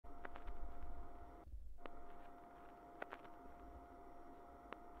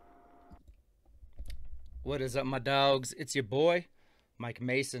What is up, my dogs? It's your boy, Mike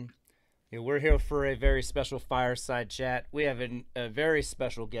Mason. Yeah, we're here for a very special fireside chat. We have a very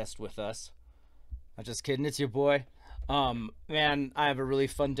special guest with us. I'm just kidding. It's your boy. Man, I have a really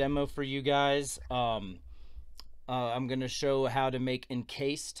fun demo for you guys. I'm gonna show how to make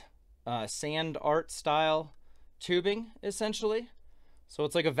encased sand art style tubing, essentially. So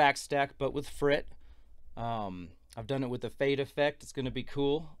it's like a vac stack, but with Frit. I've done it with a fade effect. It's gonna be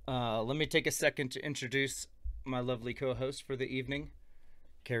cool. Let me take a second to introduce my lovely co-host for the evening,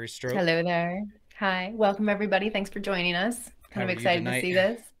 Carrie Stroke. Hello there. Hi. Welcome, everybody. Thanks for joining us. How Kind of are you excited to tonight? see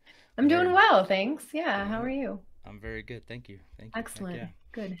this. I'm doing Very. well, thanks. Yeah, how Yeah, are you? I'm very good. Thank you. Thank you. Heck Excellent. yeah.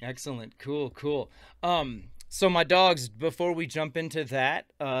 Good. Excellent. Cool. Cool. So my dogs, before we jump into that,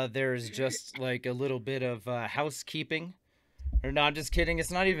 there's just like a little bit of housekeeping. Or no, I'm just kidding.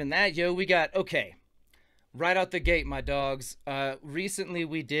 It's not even that, yo. We got okay. Right out the gate, my dogs. Recently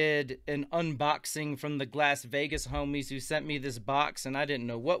we did an unboxing from the Glass Vegas homies who sent me this box, and I didn't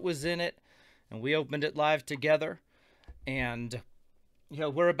know what was in it, and we opened it live together. And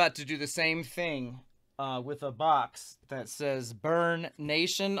we're about to do the same thing with a box that says "Burn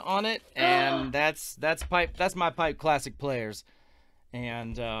Nation" on it, and that's my Pipe Classic players.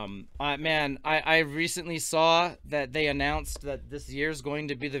 And I recently saw that they announced that this year's going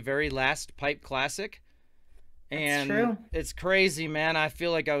to be the very last Pipe Classic. That's And true. it's crazy, man. I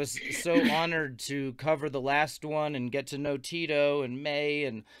feel like I was so honored to cover the last one and get to know Tito and May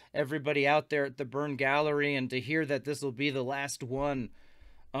and everybody out there at the Burn Gallery, and to hear that this will be the last one.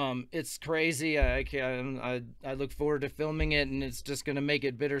 It's crazy. I look forward to filming it, and it's just gonna make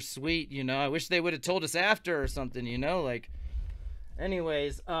it bittersweet. I wish they would have told us after or something. Like.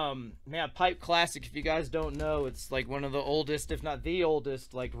 Anyways, man, Pipe Classic, if you guys don't know, it's like one of the oldest, if not the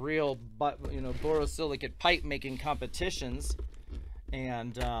oldest, like real, borosilicate pipe making competitions.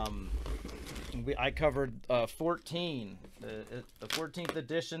 And I covered 14, the 14th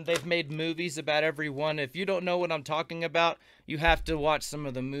edition. They've made movies about every one. If you don't know what I'm talking about, you have to watch some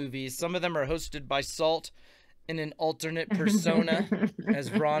of the movies. Some of them are hosted by Salt in an alternate persona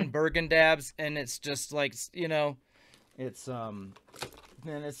as Ron Burgundabs, and it's just like, it's man,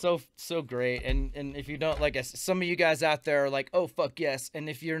 it's so great. And if you don't, like, some of you guys out there are like, oh fuck yes, and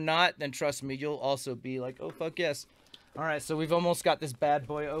if you're not, then trust me, you'll also be like, oh fuck yes. All right, so we've almost got this bad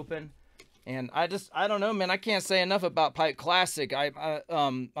boy open, and I don't know, man. I can't say enough about Pipe Classic.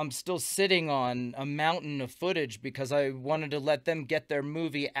 I'm still sitting on a mountain of footage because I wanted to let them get their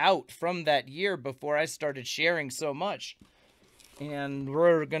movie out from that year before I started sharing so much, and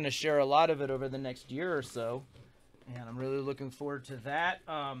we're gonna share a lot of it over the next year or so. And I'm really looking forward to that.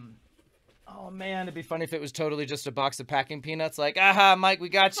 Oh man, it'd be funny if it was totally just a box of packing peanuts. Like, aha, Mike, we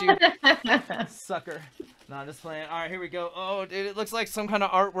got you, sucker. No, I'm just playing. All right, here we go. Oh, dude, it looks like some kind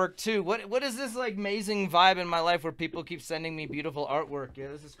of artwork too. What is this like amazing vibe in my life where people keep sending me beautiful artwork? Yeah,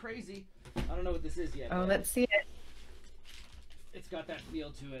 this is crazy. I don't know what this is yet. Oh, But let's see it. it's got that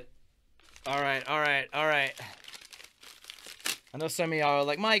feel to it. All right, all right, all right. I know some of y'all are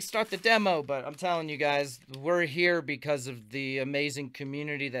like, Mike, start the demo, but I'm telling you guys, we're here because of the amazing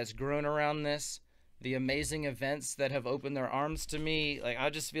community that's grown around this, the amazing events that have opened their arms to me. Like, I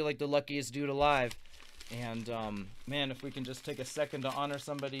just feel like the luckiest dude alive. And man, if we can just take a second to honor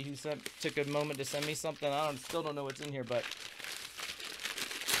somebody who took a moment to send me something. Still don't know what's in here, but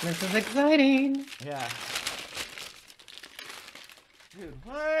This is exciting. yeah. Dude,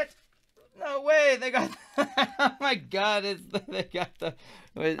 what? No way, they got. Oh my God, they got the.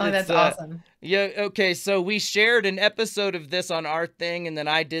 Oh, It's that's awesome. Yeah. Okay, so we shared an episode of this on our thing, and then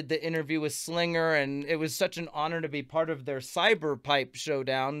I did the interview with Slinger, and it was such an honor to be part of their cyber pipe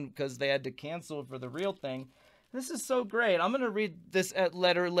showdown because they had to cancel for the real thing. This is so great. I'm gonna read this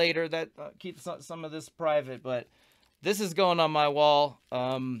letter later. That keeps some of this private, but this is going on my wall.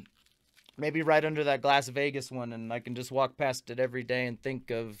 Maybe right under that Glass Vegas one, and I can just walk past it every day and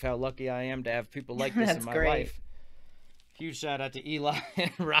think of how lucky I am to have people like this in That's my great. life. Huge shout out to Eli and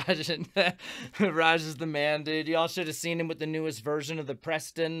Raj. And Raj is the man, dude. Y'all should have seen him with the newest version of the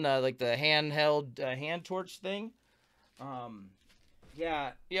Preston, like the handheld hand torch thing. Um,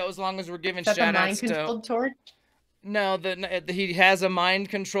 yeah. As long as we're giving Is that the shout mind outs to controlled torch? no, he has a mind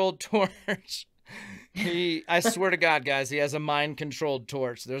controlled torch. I swear to God, guys, he has a mind controlled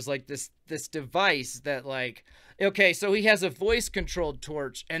torch. There's like this device that, like, okay, so he has a voice controlled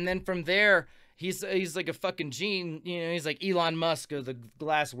torch, and then from there he's like a fucking gene, he's like Elon Musk of the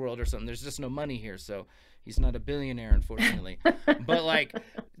glass world or something. There's just no money here, so he's not a billionaire, unfortunately. But like,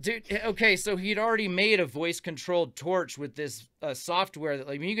 dude, okay, so he'd already made a voice controlled torch with this software that,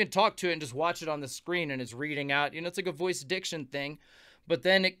 like, you can talk to it and just watch it on the screen and it's reading out, it's like a voice diction thing. but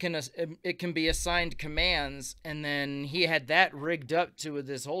then it can be assigned commands, and then he had that rigged up to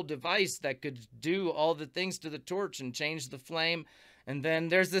this whole device that could do all the things to the torch and change the flame. And then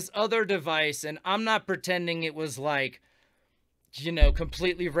there's this other device, and I'm not pretending it was like, you know,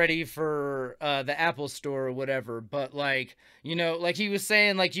 completely ready for the Apple Store or whatever, but like, you know, like he was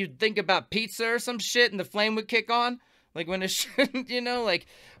saying, like you'd think about pizza or some shit and the flame would kick on, like when it shouldn't, you know, like,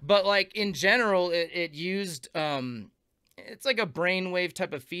 but like in general, it used, it's like a brainwave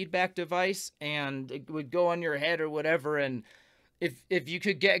type of feedback device, and it would go on your head or whatever, and if you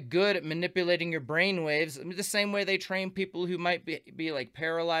could get good at manipulating your brain waves, I mean, the same way they train people who might be like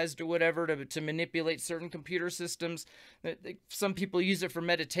paralyzed or whatever to manipulate certain computer systems. Some people use it for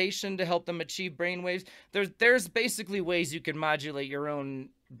meditation to help them achieve brain waves. There's basically ways you can modulate your own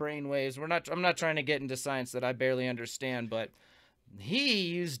brain waves. I'm not trying to get into science that I barely understand, but he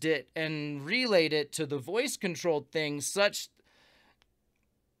used it and relayed it to the voice controlled thing such.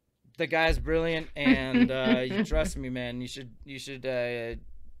 The guy's brilliant, and you trust me, man. You should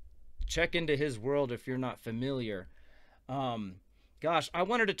check into his world if you're not familiar. Gosh, I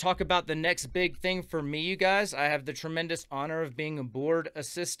wanted to talk about the next big thing for me, you guys. I have the tremendous honor of being a board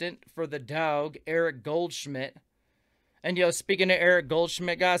assistant for the dog, Eric Goldschmidt. And yo, speaking of Eric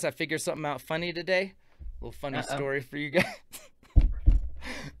Goldschmidt, guys, I figured something out funny today. A little funny story for you guys.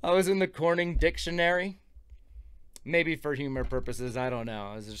 I was in the Corning Dictionary. Maybe for humor purposes, I don't know.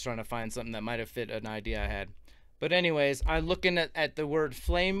 I was just trying to find something that might have fit an idea I had. But anyways, I'm looking at the word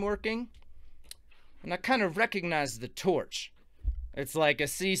flame working, and I kind of recognize the torch. It's like a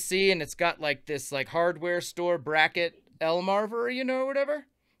CC, and it's got like this like hardware store bracket L marver, you know, or whatever.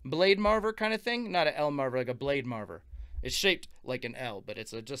 Blade marver kind of thing. Not an L marver, like a blade marver. It's shaped like an L, but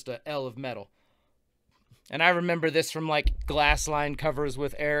it's just a L of metal. And I remember this from like glass line covers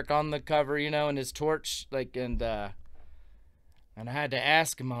with Eric on the cover, you know, and his torch, like, and I had to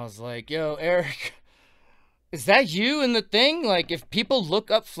ask him. I was like, "Yo, Eric, is that you in the thing? Like, if people look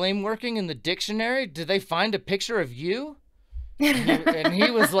up flame working in the dictionary, do they find a picture of you?" And he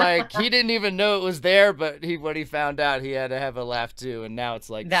was like, he didn't even know it was there, but when he found out, he had to have a laugh too. And now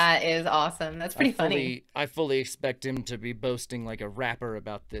it's like, That is awesome. That's pretty funny. I fully expect him to be boasting like a rapper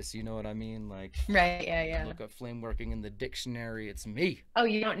about this. You know what I mean? Like, Right, yeah, yeah. look up flame working in the dictionary. It's me. Oh,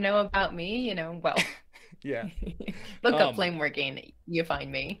 you don't know about me? You know, well, Yeah. look up flame working, you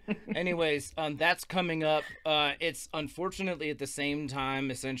find me. Anyways, that's coming up. It's unfortunately at the same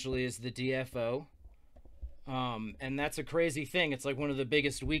time, essentially, as the DFO. And that's a crazy thing. It's like one of the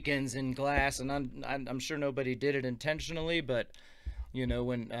biggest weekends in glass, and I'm sure nobody did it intentionally, but you know,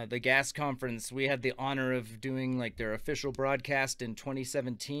 when the gas conference, we had the honor of doing like their official broadcast in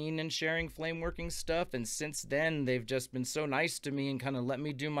 2017 and sharing flame working stuff, and since then they've just been so nice to me and kind of let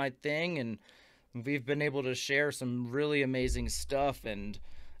me do my thing, and we've been able to share some really amazing stuff, and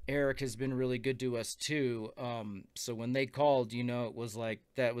Eric has been really good to us too. So when they called, you know, it was like,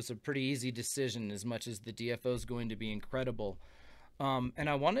 that was a pretty easy decision, as much as the DFO is going to be incredible. And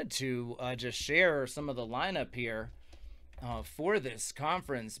I wanted to just share some of the lineup here for this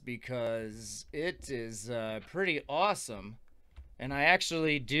conference, because it is pretty awesome. And I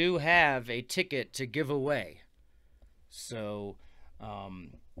actually do have a ticket to give away. So,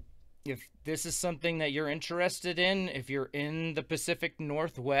 if this is something that you're interested in, if you're in the Pacific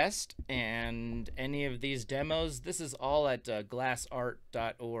Northwest and any of these demos, this is all at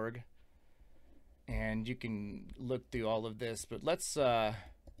glassart.org. And you can look through all of this, but let's I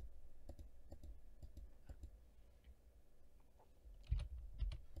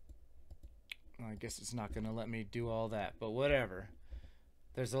guess it's not going to let me do all that, but whatever.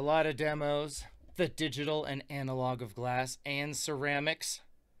 There's a lot of demos, the digital and analog of glass and ceramics.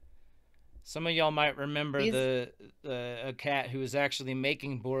 Some of y'all might remember a cat who is actually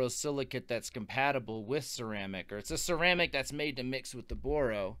making borosilicate that's compatible with ceramic, or it's a ceramic that's made to mix with the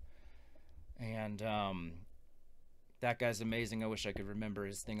boro. And that guy's amazing. I wish I could remember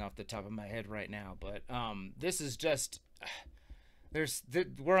his thing off the top of my head right now. But this is just,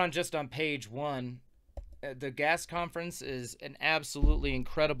 we're just on page 1. The gas conference is an absolutely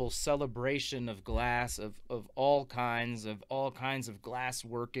incredible celebration of glass, of all kinds of glass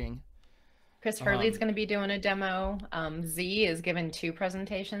working. Chris Hurley's going to be doing a demo. Z is given 2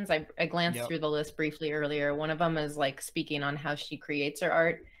 presentations. I glanced through the list briefly earlier. One of them is like speaking on how she creates her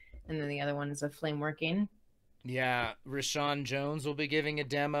art, and then the other one is a flame working. Yeah, Rashawn Jones will be giving a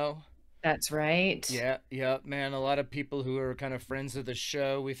demo. That's right. Yeah, man. A lot of people who are kind of friends of the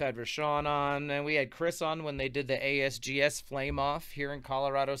show. We've had Rashawn on, and we had Chris on when they did the ASGS Flame Off here in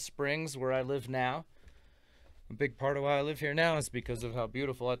Colorado Springs, where I live now. A big part of why I live here now is because of how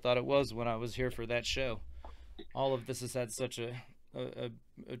beautiful I thought it was when I was here for that show. All of this has had such a a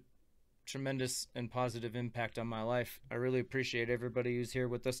tremendous and positive impact on my life. I really appreciate everybody who's here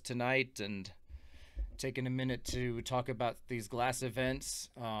with us tonight and taking a minute to talk about these glass events.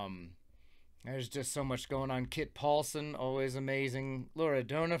 There's just so much going on. Kit Paulson, always amazing. Laura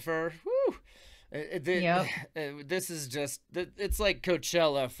Donifer, whoo! Yep. This is just, it's like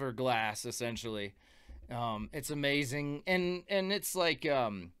Coachella for glass, essentially. It's amazing. And it's like,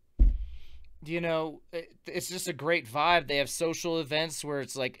 it's just a great vibe. They have social events where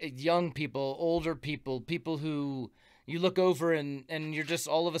it's like young people, older people, people who you look over and you're just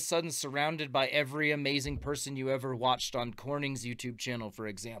all of a sudden surrounded by every amazing person you ever watched on Corning's YouTube channel, for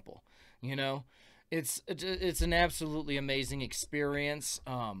example. It's an absolutely amazing experience.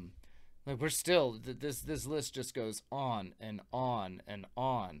 Like we're still, this list just goes on and on and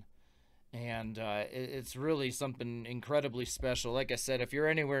on. And it's really something incredibly special. Like I said, if you're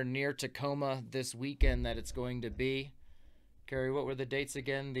anywhere near Tacoma this weekend that it's going to be, Carrie, what were the dates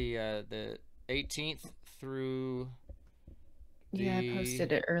again? The 18th through Yeah, I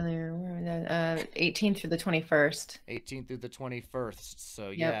posted it earlier. Where was that? 18th through the 21st. 18th through the 21st. So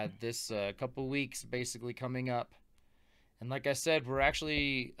Yep. yeah, this couple weeks basically coming up. And like I said,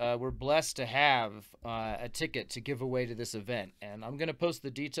 we're blessed to have a ticket to give away to this event. And I'm going to post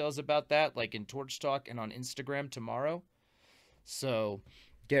the details about that like in Torch Talk and on Instagram tomorrow. So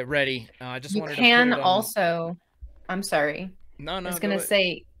get ready. I just wanted to put it on... also, I'm sorry. No, I was going to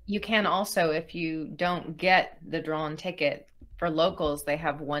say, you can also, if you don't get the drawn ticket, for locals, they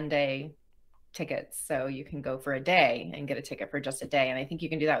have 1-day tickets. So you can go for a day and get a ticket for just a day. And I think you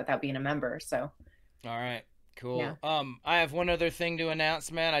can do that without being a member. So. All right. Cool. Yeah. I have one other thing to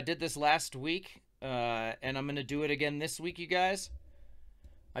announce, man. I did this last week, and I'm gonna do it again this week, you guys.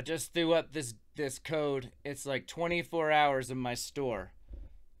 I just threw up this code. It's like 24 hours in my store,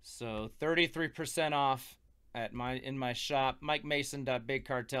 so 33% off in my shop,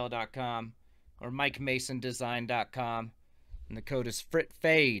 MikeMason.BigCartel.com or MikeMasonDesign.com, and the code is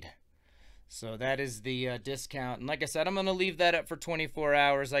FritFade. So that is the discount. And like I said, I'm going to leave that up for 24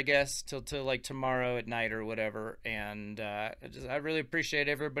 hours, I guess, till like tomorrow at night or whatever. And I really appreciate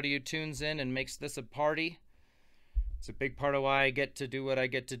everybody who tunes in and makes this a party. It's a big part of why I get to do what I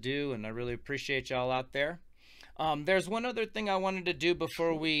get to do, and I really appreciate y'all out there. There's one other thing I wanted to do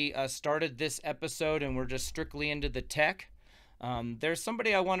before we started this episode, and we're just strictly into the tech. There's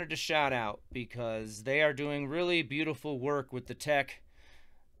somebody I wanted to shout out because they are doing really beautiful work with the tech.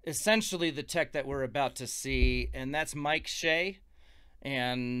 Essentially the tech that we're about to see, and that's Mike Shea.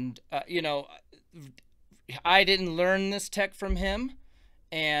 And I didn't learn this tech from him,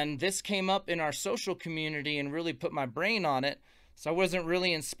 and this came up in our social community and really put my brain on it. So I wasn't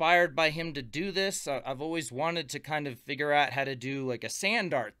really inspired by him to do this. I've always wanted to kind of figure out how to do like a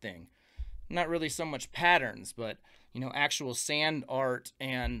sand art thing, not really so much patterns, but actual sand art.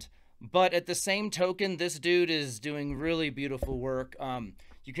 But at the same token, this dude is doing really beautiful work.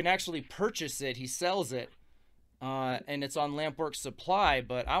 You can actually purchase it. He sells it, and it's on Lampwork Supply.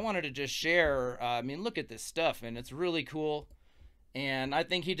 But I wanted to just share. Look at this stuff, and it's really cool. And I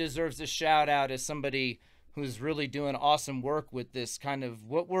think he deserves a shout out as somebody who's really doing awesome work with this kind of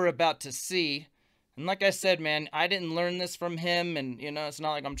what we're about to see. And like I said, man, I didn't learn this from him, and it's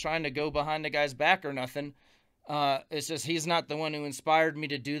not like I'm trying to go behind the guy's back or nothing. It's just he's not the one who inspired me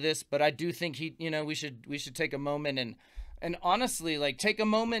to do this. But I do think we should take a moment and honestly, like, take a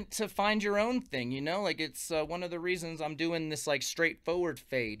moment to find your own thing, like it's one of the reasons I'm doing this like straightforward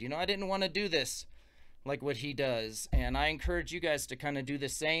fade. I didn't want to do this like what he does, and I encourage you guys to kind of do the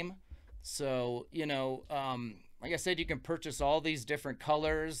same. So like I said, you can purchase all these different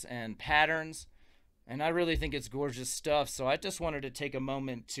colors and patterns, and I really think it's gorgeous stuff. So I just wanted to take a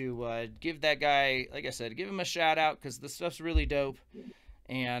moment to give that guy, like I said, give him a shout out, because the stuff's really dope.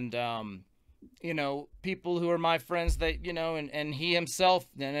 And people who are my friends that, and he himself,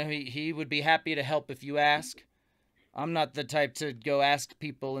 he would be happy to help if you ask. I'm not the type to go ask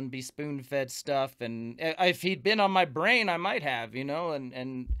people and be spoon-fed stuff. And if he'd been on my brain, I might have,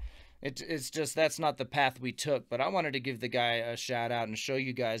 and it's just, that's not the path we took. But I wanted to give the guy a shout out and show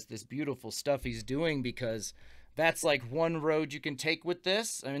you guys this beautiful stuff he's doing, because that's like one road you can take with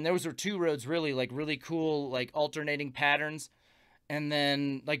this. Those are two roads really, like really cool, like alternating patterns. And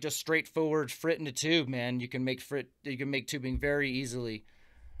then like just straightforward frit into tube, man. You can make tubing very easily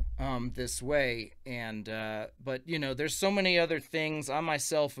this way. And but there's so many other things. I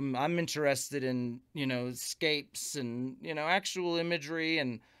myself I'm interested in escapes and actual imagery,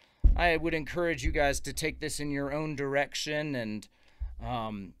 and I would encourage you guys to take this in your own direction. And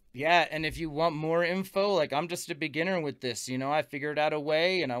Yeah, and if you want more info, like I'm just a beginner with this, you know, I figured out a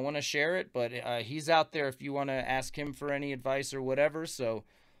way and I want to share it, but he's out there if you want to ask him for any advice or whatever. So,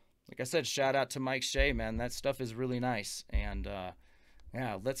 like I said, shout out to Mike Shea, man. That stuff is really nice. And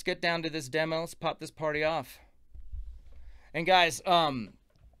yeah, let's get down to this demo. Let's pop this party off. And guys,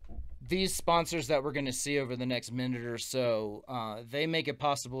 these sponsors that we're going to see over the next minute or so, they make it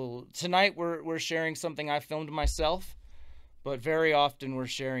possible. Tonight we're sharing something I filmed myself, but very often we're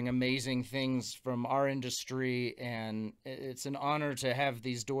sharing amazing things from our industry, and it's an honor to have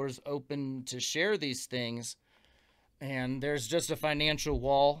these doors open to share these things. And there's just a financial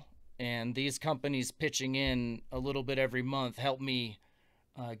wall, and these companies pitching in a little bit every month help me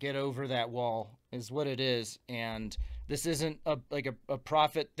get over that wall is what it is. And this isn't a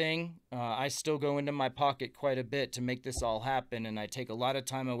profit thing. I still go into my pocket quite a bit to make this all happen, and I take a lot of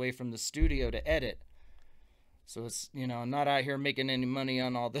time away from the studio to edit. So it's, you know, I'm not out here making any money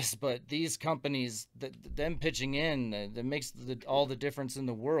on all this, but these companies, them pitching in, that makes all the difference in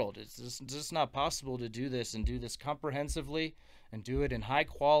the world. It's just not possible to do this and do this comprehensively and do it in high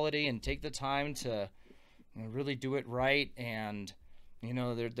quality and take the time to, you know, really do it right. And, you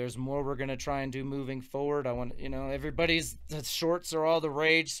know, there's more we're going to try and do moving forward. I want, you know, everybody's the shorts are all the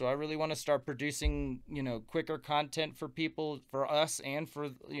rage. So I really want to start producing, you know, quicker content for people, for us, and for,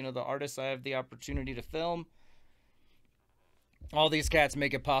 you know, the artists I have the opportunity to film. All these cats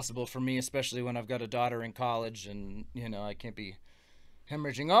make it possible for me, especially when I've got a daughter in college and, you know, I can't be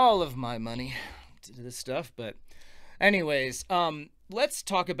hemorrhaging all of my money to this stuff. But anyways, let's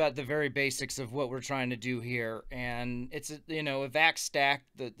talk about the very basics of what we're trying to do here. And it's, you know, a vac stack.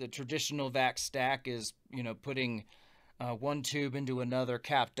 The traditional vac stack is, you know, putting one tube into another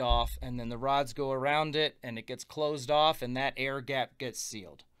capped off, and then the rods go around it and it gets closed off and that air gap gets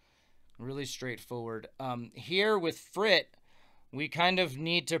sealed. Really straightforward. Here with Frit, we kind of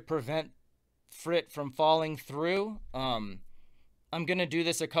need to prevent Frit from falling through. I'm going to do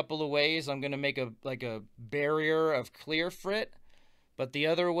this a couple of ways. I'm going to make a barrier of clear Frit, but the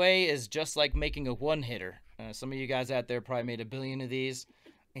other way is just like making a one-hitter. Some of you guys out there probably made a billion of these,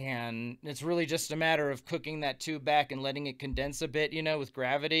 and it's really just a matter of cooking that tube back and letting it condense a bit, you know, with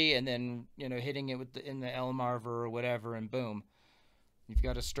gravity, and then, you know, hitting it with in the Elmarver or whatever, and boom, you've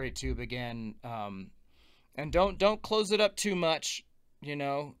got a straight tube again. And don't close it up too much, you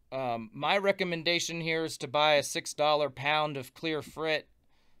know. My recommendation here is to buy a $6 pound of clear Frit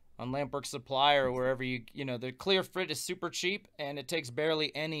on Lampwork Supply or wherever you know, the clear Frit is super cheap and it takes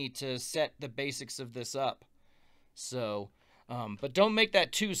barely any to set the basics of this up. So, but don't make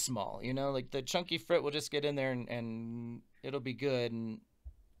that too small, you know, like the chunky Frit will just get in there and it'll be good. And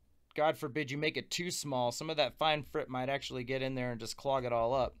God forbid you make it too small. Some of that fine Frit might actually get in there and just clog it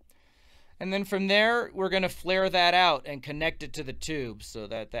all up. And then from there, we're going to flare that out and connect it to the tube so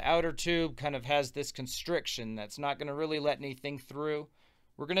that the outer tube kind of has this constriction that's not going to really let anything through.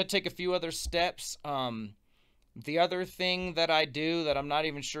 We're going to take a few other steps. The other thing that I do that I'm not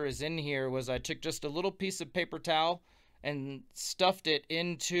even sure is in here was I took just a little piece of paper towel and stuffed it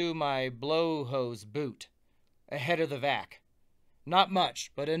into my blow hose boot ahead of the vac. Not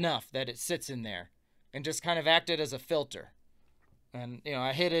much, but enough that it sits in there and just kind of acted as a filter. And, you know,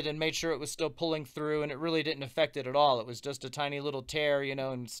 I hit it and made sure it was still pulling through, and it really didn't affect it at all. It was just a tiny little tear, you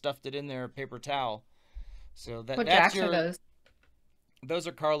know, and stuffed it in there, paper towel. So What that's jacks are those? Those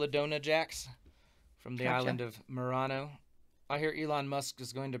are Carladona jacks from the Gotcha. island of Murano. I hear Elon Musk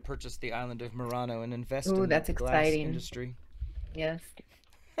is going to purchase the island of Murano and invest in that's the glass exciting. industry. Yes.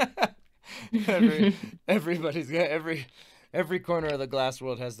 Everybody's got every corner of the glass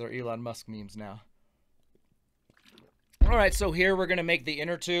world has their Elon Musk memes now. All right, so here we're going to make the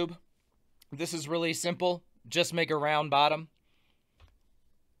inner tube. This is really simple. Just make a round bottom.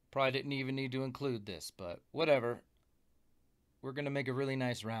 Probably didn't even need to include this, but whatever. We're going to make a really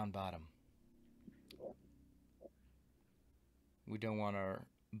nice round bottom. We don't want our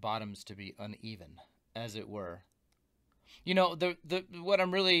bottoms to be uneven, as it were. You know, what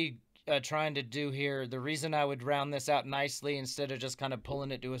I'm really trying to do here, the reason I would round this out nicely instead of just kind of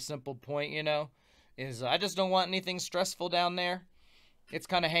pulling it to a simple point, you know, is I just don't want anything stressful down there. It's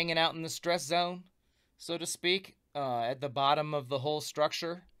kind of hanging out in the stress zone, so to speak, at the bottom of the whole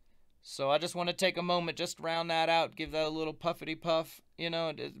structure. So I just want to take a moment, just round that out, give that a little puffity puff, you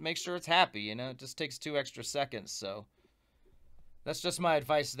know, make sure it's happy, you know. It just takes 2 extra seconds, so that's just my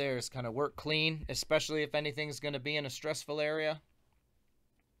advice there, is kind of work clean, especially if anything's going to be in a stressful area.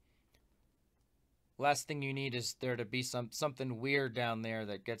 Last thing you need is there to be something weird down there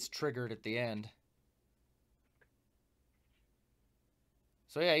that gets triggered at the end.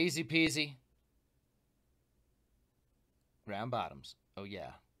 So yeah, easy peasy. Round bottoms. Oh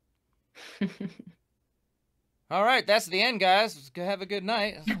yeah. All right, that's the end, guys. Have a good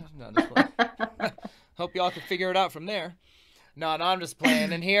night. No, hope y'all can figure it out from there. No, I'm just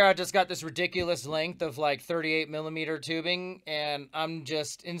playing. And here I just got this ridiculous length of like 38mm tubing, and I'm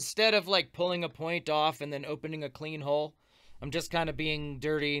just, instead of like pulling a point off and then opening a clean hole, I'm just kind of being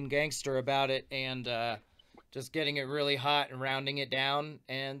dirty and gangster about it, and just getting it really hot and rounding it down,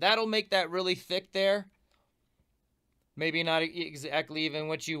 and that'll make that really thick there. Maybe not exactly even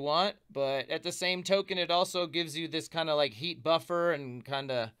what you want, but at the same token, it also gives you this kind of like heat buffer and kind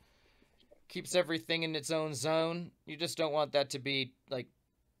of keeps everything in its own zone. You just don't want that to be like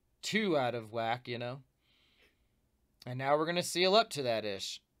too out of whack, you know? And now we're going to seal up to that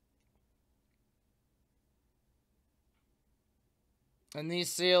ish. And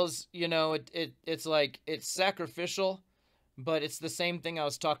these seals, you know, it's like, it's sacrificial, but it's the same thing I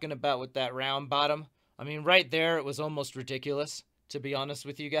was talking about with that round bottom. I mean, right there, it was almost ridiculous, to be honest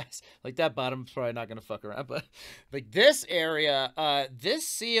with you guys. Like, that bottom's probably not going to fuck around, but like this area, this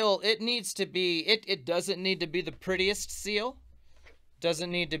seal, it needs to be, it doesn't need to be the prettiest seal. Doesn't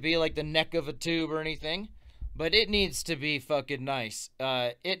need to be like the neck of a tube or anything, but it needs to be fucking nice.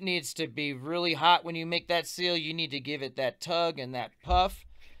 It needs to be really hot when you make that seal. You need to give it that tug and that puff,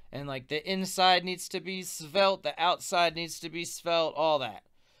 and like the inside needs to be svelte, the outside needs to be svelte, all that.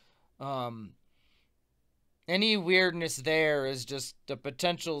 Any weirdness there is just a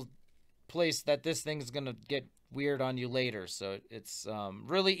potential place that this thing's gonna get weird on you later. So it's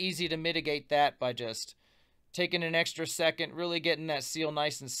really easy to mitigate that by just taking an extra second, really getting that seal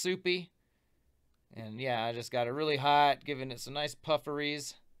nice and soupy. And yeah, I just got it really hot, giving it some nice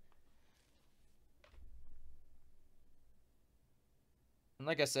pufferys. And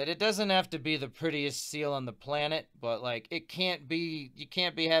like I said, it doesn't have to be the prettiest seal on the planet, but like it can't be, you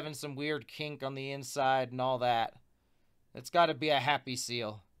can't be having some weird kink on the inside and all that. It's got to be a happy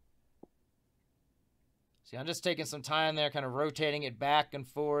seal. See, I'm just taking some time there, kind of rotating it back and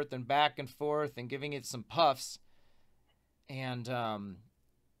forth and giving it some puffs. And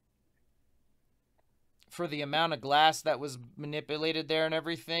for the amount of glass that was manipulated there and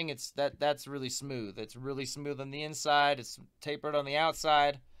everything, that's really smooth. It's really smooth on the inside. It's tapered on the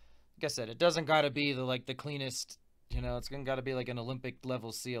outside. Like I said, it doesn't got to be the cleanest, you know, it's got to be like an Olympic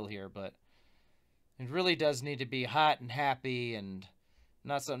level seal here, but it really does need to be hot and happy and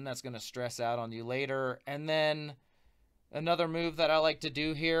not something that's going to stress out on you later. And then another move that I like to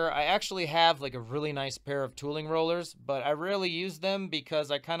do here, I actually have like a really nice pair of tooling rollers, but I rarely use them because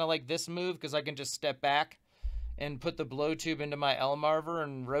I kind of like this move because I can just step back and put the blow tube into my L-marver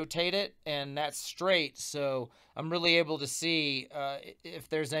and rotate it, and that's straight, so I'm really able to see if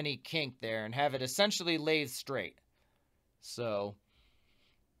there's any kink there and have it essentially laid straight. So,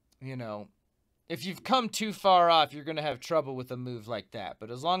 you know, if you've come too far off, you're going to have trouble with a move like that. But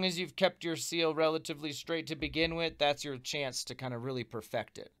as long as you've kept your seal relatively straight to begin with, that's your chance to kind of really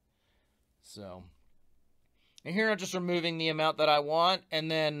perfect it. So, and here I'm just removing the amount that I want. And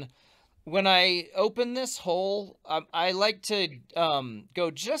then when I open this hole, I like to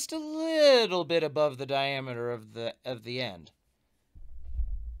go just a little bit above the diameter of the end.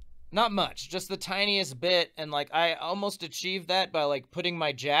 Not much, just the tiniest bit, and like I almost achieved that by like putting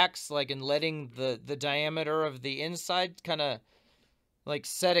my jacks like and letting the diameter of the inside kind of like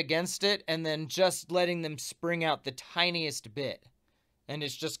set against it, and then just letting them spring out the tiniest bit, and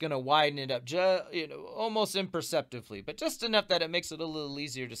it's just gonna widen it up, just, you know, almost imperceptibly, but just enough that it makes it a little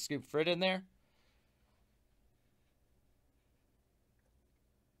easier to scoop Frit in there.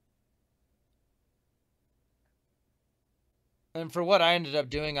 And for what I ended up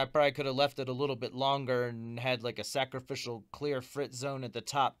doing, I probably could have left it a little bit longer and had like a sacrificial clear Frit zone at the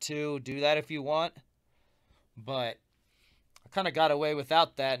top too. Do that if you want. But I kind of got away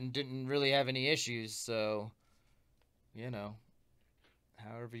without that and didn't really have any issues. So, you know,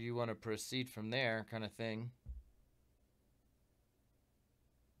 however you want to proceed from there kind of thing.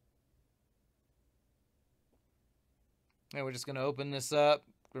 And we're just going to open this up.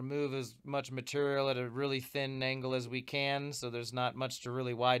 Remove as much material at a really thin angle as we can, so there's not much to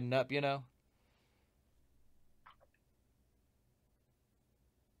really widen up, you know.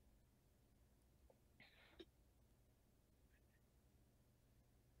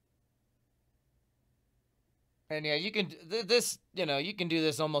 And yeah, you can this, you know, you can do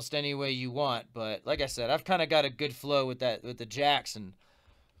this almost any way you want, but like I said, I've kind of got a good flow with that, with the jacks, and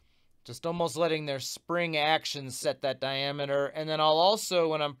just almost letting their spring action set that diameter. And then I'll also,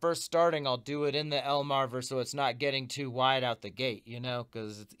 when I'm first starting, I'll do it in the L-marver so it's not getting too wide out the gate, you know,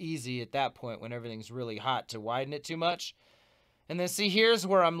 because it's easy at that point when everything's really hot to widen it too much. And then see, here's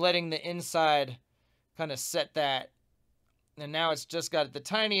where I'm letting the inside kind of set that And now it's just got the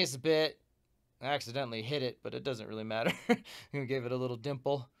tiniest bit. I accidentally hit it, but it doesn't really matter. I gave it a little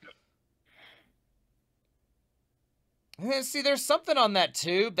dimple. And see, there's something on that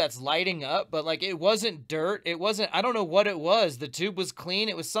tube that's lighting up, but like it wasn't dirt. It wasn't, I don't know what it was. The tube was clean.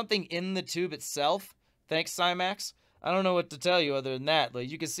 It was something in the tube itself. Thanks, Cymax. I don't know what to tell you other than that.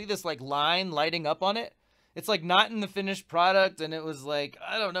 Like you can see this like line lighting up on it. It's like not in the finished product, and it was like,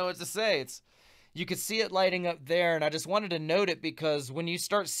 I don't know what to say. You could see it lighting up there, and I just wanted to note it because when you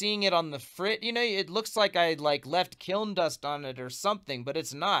start seeing it on the Frit, you know, it looks like I like left kiln dust on it or something, but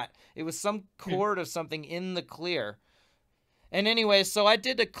it's not. It was some cord of something in the clear. And anyway, so I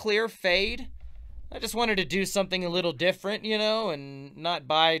did a clear fade. I just wanted to do something a little different, you know, and not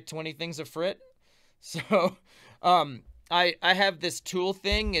buy 20 things of Frit. So, I have this tool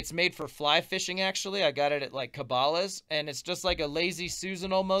thing. It's made for fly fishing, actually. I got it at, like, Cabela's, and it's just like a Lazy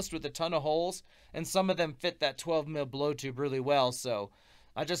Susan almost with a ton of holes, and some of them fit that 12 mil blow tube really well, so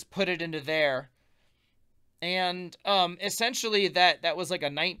I just put it into there. And, essentially, that was like a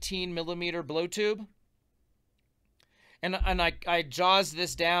 19 millimeter blow tube. And I jaws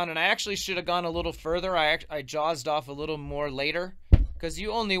this down, and I actually should have gone a little further. I jawsed off a little more later, because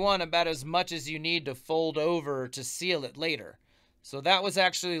you only want about as much as you need to fold over to seal it later. So that was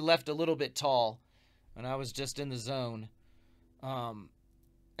actually left a little bit tall, and I was just in the zone. And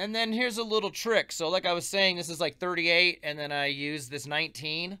then here's a little trick. So like I was saying, this is like 38, and then I use this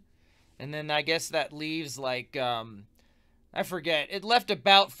 19, and then I guess that leaves like... I forget. It left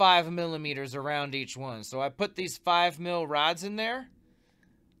about 5 millimeters around each one. So I put these 5 mil rods in there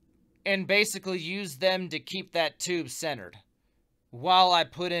and basically used them to keep that tube centered while I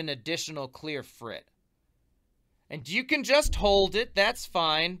put in additional clear Frit. And you can just hold it. That's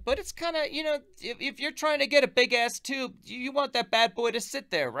fine. But it's kind of, you know, if you're trying to get a big-ass tube, you want that bad boy to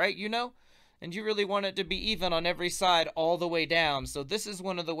sit there, right? You know? And you really want it to be even on every side all the way down. So this is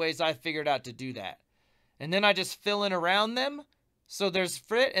one of the ways I figured out to do that. And then I just fill in around them. So there's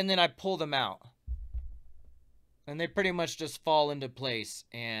Frit, and then I pull them out. And they pretty much just fall into place.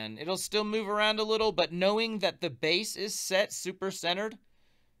 And it'll still move around a little, but knowing that the base is set super centered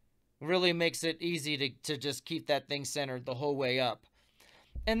really makes it easy to just keep that thing centered the whole way up.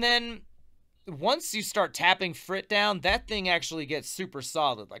 And then once you start tapping Frit down, that thing actually gets super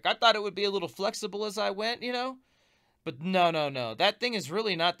solid. Like I thought it would be a little flexible as I went, you know? But no. That thing is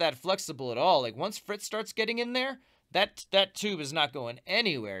really not that flexible at all. Like, once Frit starts getting in there, that tube is not going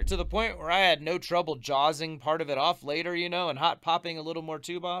anywhere. To the point where I had no trouble jawsing part of it off later, you know, and hot popping a little more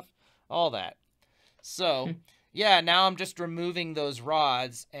tube off. All that. So, yeah, now I'm just removing those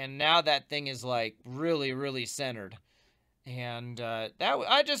rods, and now that thing is, like, really, really centered. And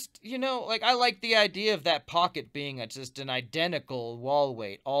I just, you know, like, I like the idea of that pocket being just an identical wall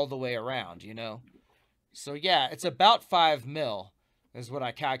weight all the way around, you know? So yeah, it's about 5 mil is what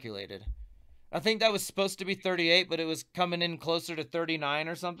I calculated. I think that was supposed to be 38, but it was coming in closer to 39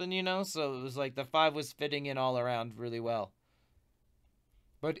 or something, you know? So it was like the 5 was fitting in all around really well.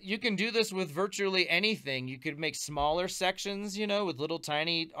 But you can do this with virtually anything. You could make smaller sections, you know, with little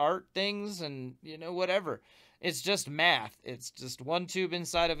tiny art things and, you know, whatever. It's just math. It's just one tube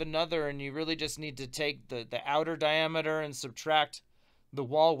inside of another, and you really just need to take the outer diameter and subtract the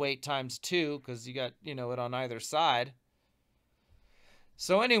wall weight times 2, because you got, you know, it on either side.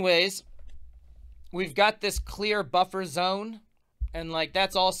 So anyways, we've got this clear buffer zone, and like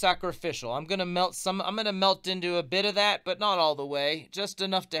that's all sacrificial. I'm gonna melt into a bit of that, but not all the way, just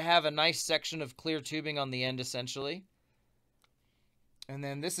enough to have a nice section of clear tubing on the end essentially. And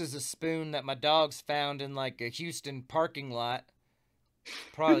then this is a spoon that my dogs found in like a Houston parking lot,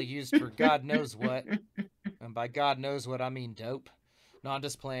 probably used for God knows what, and by God knows what I mean dope. No, I'm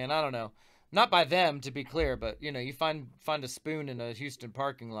just playing. I don't know. Not by them, to be clear, but, you know, you find a spoon in a Houston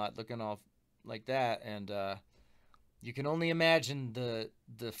parking lot looking off like that, and you can only imagine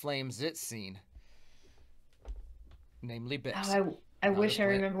the flames it's seen. Namely bits. Oh, I wish I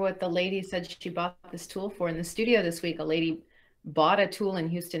remember what the lady said she bought this tool for in the studio this week. A lady bought a tool in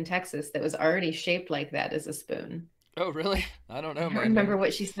Houston, Texas that was already shaped like that as a spoon. Oh, really? I don't know. I don't remember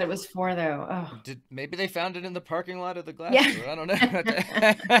what she said it was for, though. Oh. Maybe they found it in the parking lot of the glass store. I don't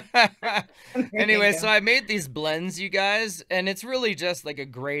know. Anyway, so I made these blends, you guys, and it's really just like a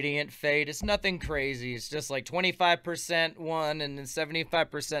gradient fade. It's nothing crazy. It's just like 25% one and then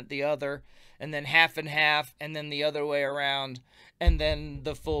 75% the other, and then half and half, and then the other way around, and then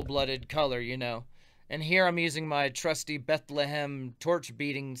the full-blooded color, you know. And here I'm using my trusty Bethlehem torch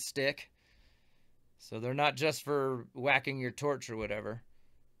beating stick. So they're not just for whacking your torch or whatever.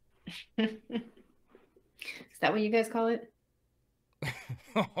 Is that what you guys call it?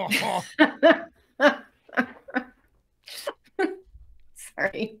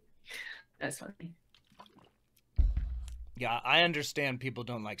 Sorry. That's funny. Yeah, I understand people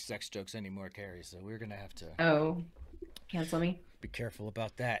don't like sex jokes anymore, Carrie, so we're gonna have to Oh, cancel me. be careful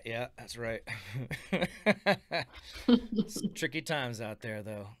about that. Yeah, that's right. It's tricky times out there,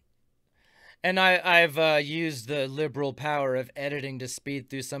 though. And I've used the liberal power of editing to speed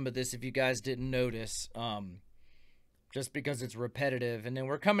through some of this if you guys didn't notice. Just because it's repetitive. And then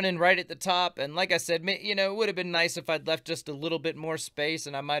we're coming in right at the top. And like I said, you know, it would have been nice if I'd left just a little bit more space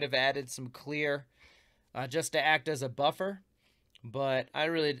and I might have added some clear just to act as a buffer. But I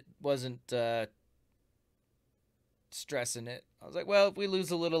really wasn't stressing it. I was like, well, if we lose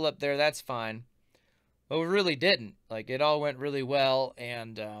a little up there, that's fine. But we really didn't. Like, it all went really well.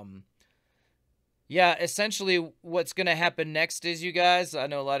 And yeah, essentially what's going to happen next is, you guys, I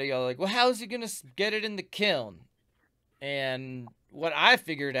know a lot of y'all are like, well, how is he going to get it in the kiln? And what I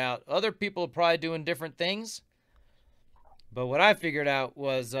figured out, other people are probably doing different things, but what I figured out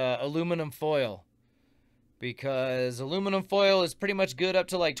was aluminum foil, because aluminum foil is pretty much good up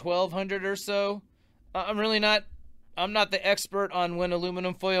to like 1200 or so. I'm not the expert on when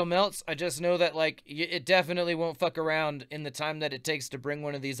aluminum foil melts. I just know that like it definitely won't fuck around in the time that it takes to bring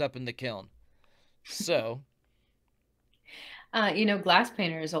one of these up in the kiln. So you know, glass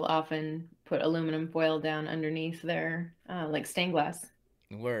painters will often put aluminum foil down underneath their like stained glass.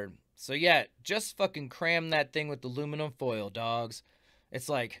 Word. So yeah, just fucking cram that thing with aluminum foil, dogs. It's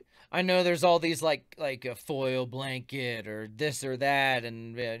like, I know there's all these like a foil blanket or this or that,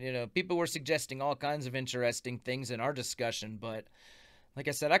 and you know, people were suggesting all kinds of interesting things in our discussion, but like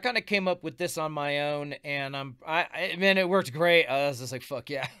I said, I kind of came up with this on my own, and man, it worked great. I was just like, fuck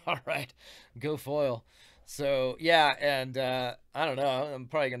yeah, all right, go foil. So yeah, and I don't know, I'm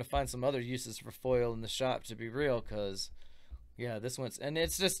probably gonna find some other uses for foil in the shop, to be real, because yeah, this one's, and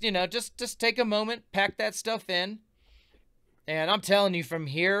it's just, you know, just take a moment, pack that stuff in, and I'm telling you, from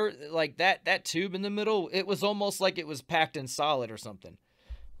here, like that tube in the middle, it was almost like it was packed in solid or something,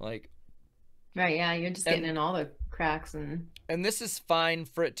 like. Right, yeah, you're just getting in all the cracks and this is fine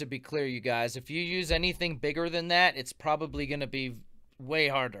for it, to be clear, you guys. If you use anything bigger than that, it's probably gonna be way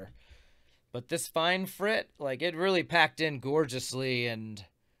harder. But this fine Frit, like, it really packed in gorgeously, and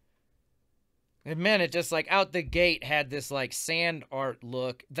man, it just, like, out the gate had this, like, sand art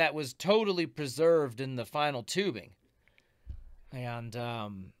look that was totally preserved in the final tubing. And,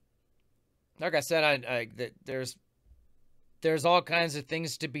 like I said, there's all kinds of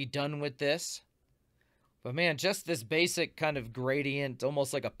things to be done with this. But, man, just this basic kind of gradient,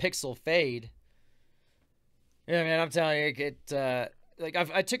 almost like a pixel fade. Yeah, man, I'm telling you, like,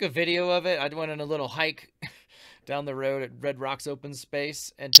 I took a video of it. I went on a little hike down the road at Red Rocks Open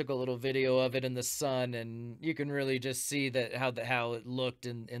Space and took a little video of it in the sun, and you can really just see that how it looked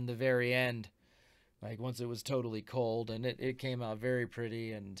in the very end, like once it was totally cold, and it came out very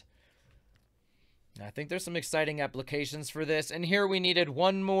pretty. And I think there's some exciting applications for this. And here we needed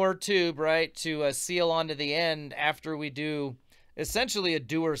one more tube, right, to seal onto the end after we do essentially a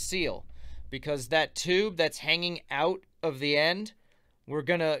doer seal, because that tube that's hanging out of the end, we're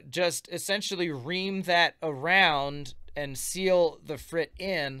gonna just essentially ream that around and seal the Frit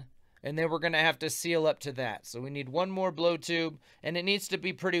in, and then we're gonna have to seal up to that. So we need one more blow tube, and it needs to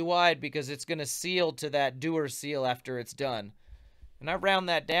be pretty wide because it's gonna seal to that doer seal after it's done. And I round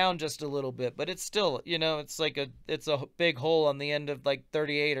that down just a little bit, but it's still, you know, it's like it's a big hole on the end of like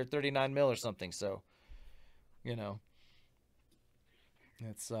 38 or 39 mil or something. So, you know,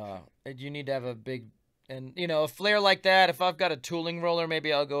 it's you need to have a big. And, you know, a flare like that, if I've got a tooling roller,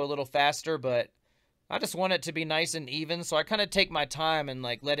 maybe I'll go a little faster, but I just want it to be nice and even, so I kind of take my time and,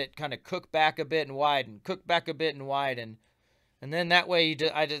 like, let it kind of cook back a bit and widen, cook back a bit and widen. And then that way,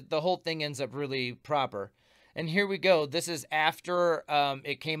 the whole thing ends up really proper. And here we go. This is after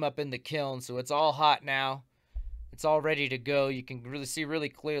it came up in the kiln, so it's all hot now. It's all ready to go. You can really see really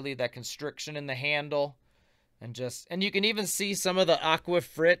clearly that constriction in the handle. And you can even see some of the aqua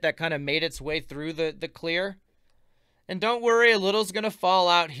Frit that kind of made its way through the clear. And don't worry, a little's going to fall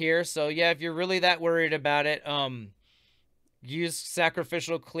out here. So yeah, if you're really that worried about it, use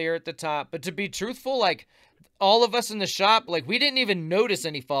sacrificial clear at the top. But to be truthful, like, all of us in the shop, like, we didn't even notice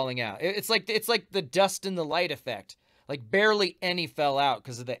any falling out. It's like the dust in the light effect. Like, barely any fell out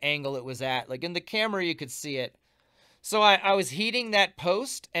because of the angle it was at. Like, in the camera, you could see it. So I was heating that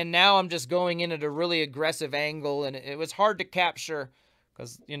post, and now I'm just going in at a really aggressive angle, and it was hard to capture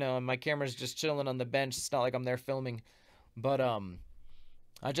because, you know, my camera's just chilling on the bench. It's not like I'm there filming. But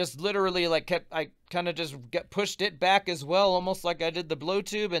I just literally, like, I kind of just pushed it back as well, almost like I did the blow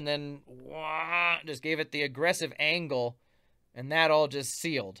tube, and then just gave it the aggressive angle, and that all just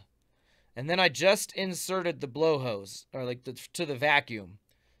sealed. And then I just inserted the blow hose, or like to the vacuum.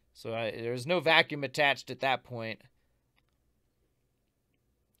 So there's no vacuum attached at that point.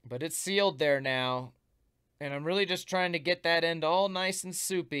 But it's sealed there now. And I'm really just trying to get that end all nice and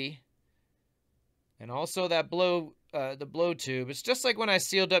soupy. And also that the blow tube. It's just like when I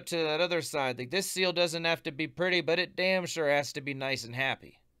sealed up to that other side. Like, this seal doesn't have to be pretty, but it damn sure has to be nice and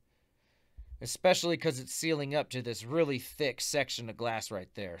happy. Especially because it's sealing up to this really thick section of glass right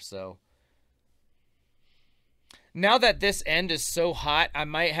there. So now that this end is so hot, I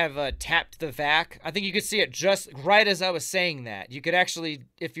might have tapped the vac. I think you could see it just right as I was saying that. You could actually,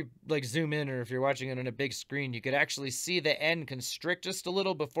 if you like zoom in or if you're watching it on a big screen, you could actually see the end constrict just a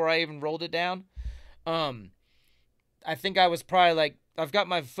little before I even rolled it down. I think I was probably like, I've got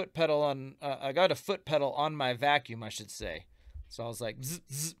my foot pedal on, I got a foot pedal on my vacuum, I should say. So I was like, zzz,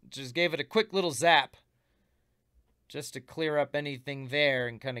 zzz, just gave it a quick little zap just to clear up anything there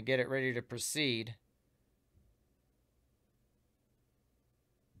and kind of get it ready to proceed.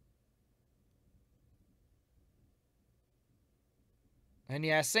 And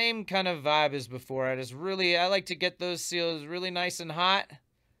yeah, same kind of vibe as before. I like to get those seals really nice and hot.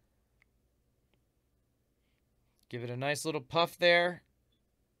 Give it a nice little puff there.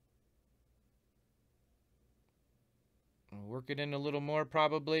 I'll work it in a little more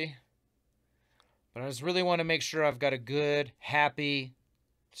probably. But I just really want to make sure I've got a good, happy,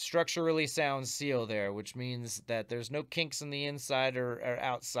 structurally sound seal there, which means that there's no kinks on the inside or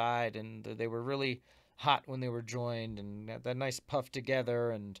outside, and they were really hot when they were joined, and that nice puff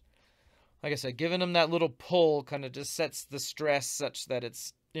together. And like I said, giving them that little pull kind of just sets the stress such that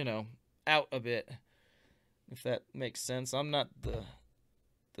it's, you know, out a bit, if that makes sense. I'm not the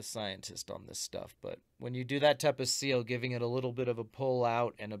scientist on this stuff, but when you do that type of seal, giving it a little bit of a pull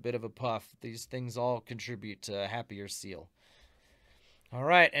out and a bit of a puff, these things all contribute to a happier seal. All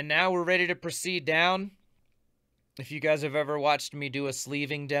right, and now we're ready to proceed down. If you guys have ever watched me do a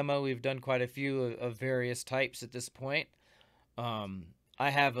sleeving demo, we've done quite a few of various types at this point. I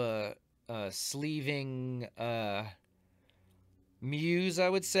have a sleeving muse, I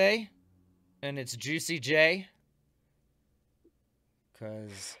would say, and it's Juicy J.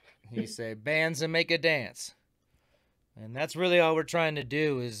 Because he say, bands and make a dance. And that's really all we're trying to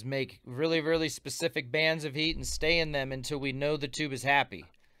do, is make really, really specific bands of heat and stay in them until we know the tube is happy.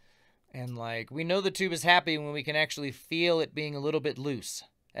 And like, we know the tube is happy when we can actually feel it being a little bit loose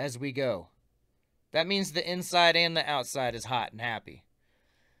as we go. That means the inside and the outside is hot and happy.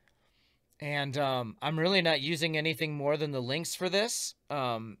 And I'm really not using anything more than the links for this,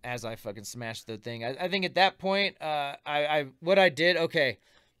 as I fucking smashed the thing. I think at that point, what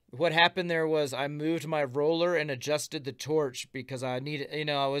happened there was I moved my roller and adjusted the torch because I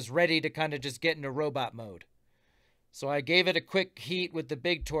was ready to kind of just get into robot mode. So I gave it a quick heat with the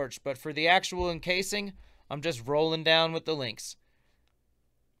big torch, but for the actual encasing, I'm just rolling down with the links.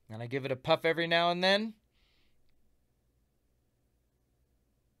 And I give it a puff every now and then.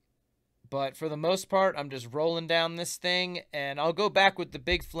 But for the most part, I'm just rolling down this thing, and I'll go back with the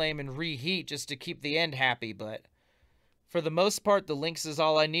big flame and reheat just to keep the end happy. But for the most part, the links is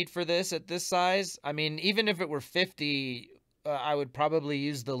all I need for this at this size. I mean, even if it were 50, I would probably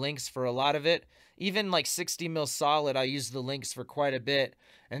use the links for a lot of it. Even like 60 mil solid, I use the links for quite a bit.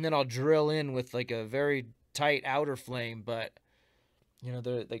 And then I'll drill in with like a very tight outer flame. But, you know,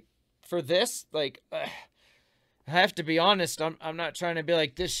 for this, like, I have to be honest, I'm not trying to be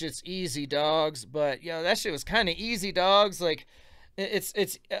like, this shit's easy, dogs. But, you know, that shit was kind of easy, dogs. Like,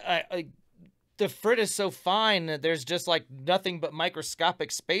 the Frit is so fine that there's just like nothing but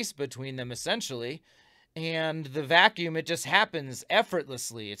microscopic space between them, essentially. And the vacuum, it just happens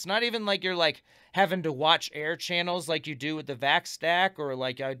effortlessly. It's not even like you're like having to watch air channels like you do with the vac stack or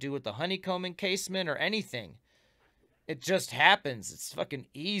like I do with the honeycomb encasement or anything. It just happens. It's fucking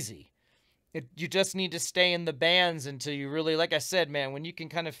easy. You just need to stay in the bands until you really, like I said, man, when you can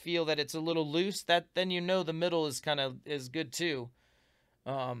kind of feel that it's a little loose, then you know the middle is good too.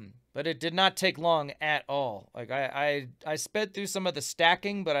 But it did not take long at all. Like I sped through some of the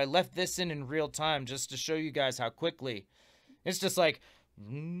stacking, but I left this in real time just to show you guys how quickly. It's just like,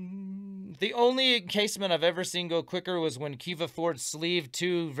 the only encasement I've ever seen go quicker was when Kiva Ford sleeved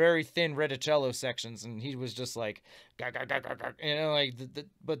two very thin reticello sections, and he was just like, gah, gah, gah, gah, gah, you know, like,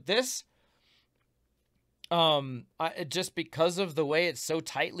 but this, just because of the way it's so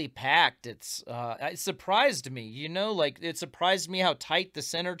tightly packed, it surprised me, you know, like, it surprised me how tight the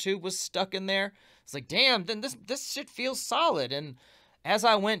center tube was stuck in there. It's like, damn, then this shit feels solid. And as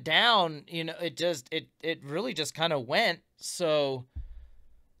I went down, you know, it really just kind of went. So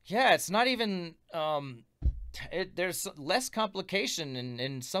yeah, it's not even, there's less complication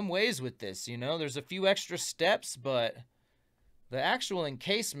in some ways with this, you know. There's a few extra steps, but the actual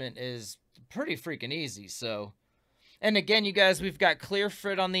encasement is pretty freaking easy. So, and again, you guys, we've got clear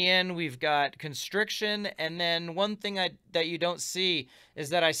frit on the end, we've got constriction, and then one thing that you don't see is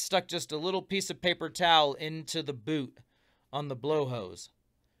that I stuck just a little piece of paper towel into the boot on the blow hose,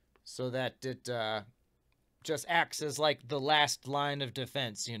 so that it just acts as like the last line of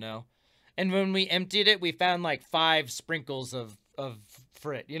defense, you know. And when we emptied it, we found like 5 sprinkles of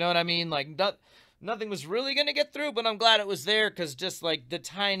frit. You know what I mean? Like, nothing was really going to get through, but I'm glad it was there, because just like the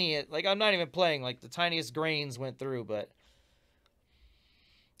tiniest, like I'm not even playing, like the tiniest grains went through, but.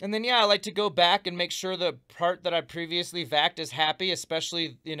 And then, yeah, I like to go back and make sure the part that I previously vacked is happy,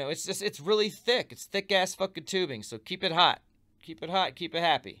 especially, you know, it's really thick. It's thick-ass fucking tubing, so keep it hot. Keep it hot, keep it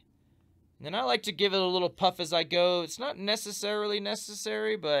happy. And then I like to give it a little puff as I go. It's not necessarily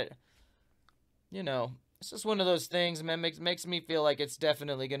necessary, but, you know, it's just one of those things, man. Makes me feel like it's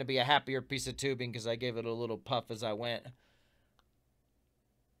definitely going to be a happier piece of tubing because I gave it a little puff as I went.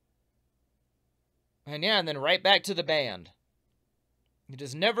 And yeah, and then right back to the band. You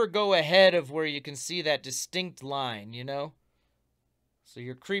just never go ahead of where you can see that distinct line, you know? So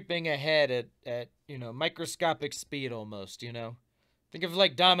you're creeping ahead at you know, microscopic speed almost, you know? Think of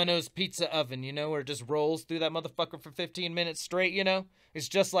like Domino's pizza oven, you know, where it just rolls through that motherfucker for 15 minutes straight, you know? It's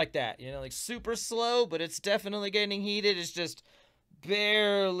just like that, you know, like super slow, but it's definitely getting heated. It's just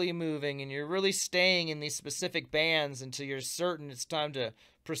barely moving, and you're really staying in these specific bands until you're certain it's time to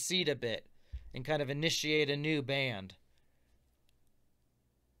proceed a bit and kind of initiate a new band.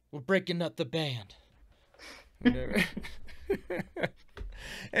 We're breaking up the band.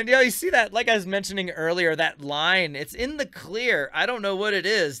 And yeah, you see that, like I was mentioning earlier, that line, it's in the clear. I don't know what it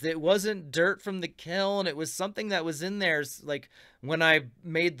is. It wasn't dirt from the kiln. It was something that was in there, like when I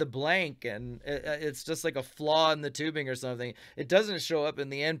made the blank, and it's just like a flaw in the tubing or something. It doesn't show up in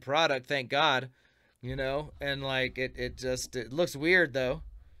the end product, thank God, you know, and like it looks weird though.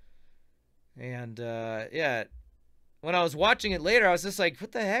 And yeah, when I was watching it later, I was just like,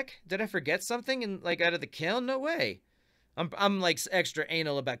 what the heck? Did I forget something and like out of the kiln? No way. I'm like extra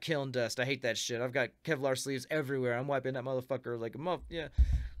anal about kiln dust. I hate that shit. I've got Kevlar sleeves everywhere. I'm wiping that motherfucker like a month. Yeah,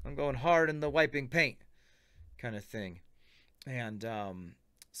 I'm going hard in the wiping paint kind of thing. And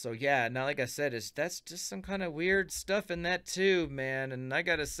so yeah, now like I said, that's just some kind of weird stuff in that tube, man. And I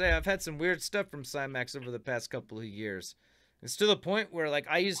gotta say, I've had some weird stuff from Cymax over the past couple of years. It's to the point where like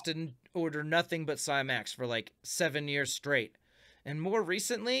I used to order nothing but Cymax for like 7 years straight. And more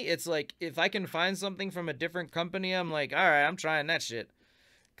recently, it's like, if I can find something from a different company, I'm like, all right, I'm trying that shit.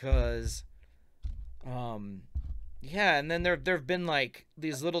 Cause, yeah, and then there've been like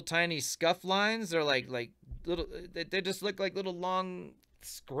these little tiny scuff lines. They're like little, they just look like little long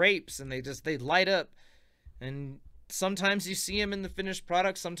scrapes, and they light up. And sometimes you see them in the finished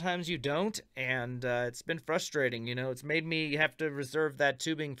product, sometimes you don't. And it's been frustrating, you know. It's made me have to reserve that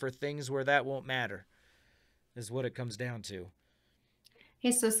tubing for things where that won't matter, is what it comes down to.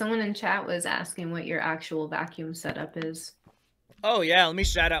 Hey, so someone in chat was asking what your actual vacuum setup is. Oh, yeah. Let me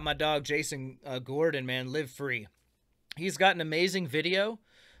shout out my dog, Jason Gordon, man. Live Free. He's got an amazing video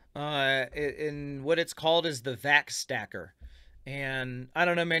in what it's called is the vac stacker. And I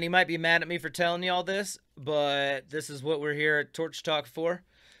don't know, man. He might be mad at me for telling you all this, but this is what we're here at Torch Talk for.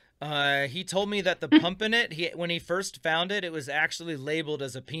 He told me that the pump in it, when he first found it, it was actually labeled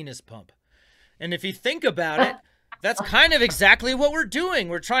as a penis pump. And if you think about it, that's kind of exactly what we're doing.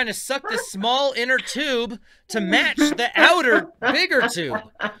 We're trying to suck this small inner tube to match the outer bigger tube.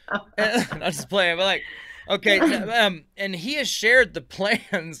 And I'm just playing, but like, okay. And he has shared the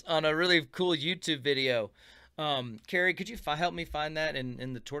plans on a really cool YouTube video. Carrie, could you help me find that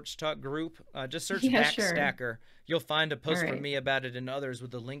in the Torch Talk group? Just search Vac Stacker. You'll find a post from me about it and others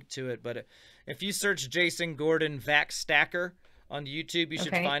with a link to it. But if you search Jason Gordon Vac Stacker on YouTube, you should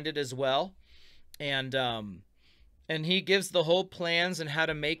find it as well. And he gives the whole plans and how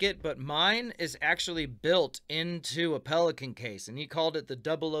to make it, but mine is actually built into a Pelican case, and he called it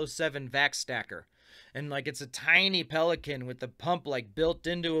the 007 Vac Stacker. And like it's a tiny Pelican with the pump like built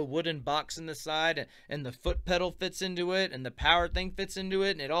into a wooden box in the side, and the foot pedal fits into it, and the power thing fits into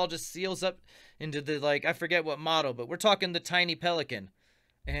it, and it all just seals up into the, like, I forget what model, but we're talking the tiny Pelican.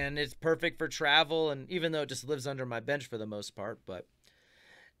 And it's perfect for travel, and even though it just lives under my bench for the most part, but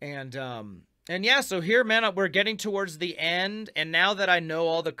and yeah, so here, man, we're getting towards the end, and now that I know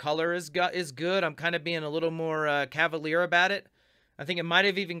all the color is good, I'm kind of being a little more cavalier about it. I think it might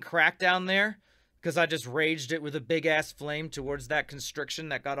have even cracked down there, because I just raged it with a big-ass flame towards that constriction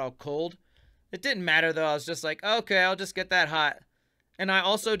that got all cold. It didn't matter, though. I was just like, okay, I'll just get that hot. And I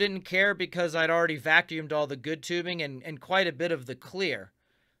also didn't care because I'd already vacuumed all the good tubing and quite a bit of the clear.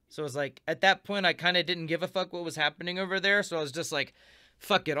 So it was like, at that point, I kind of didn't give a fuck what was happening over there. So I was just like,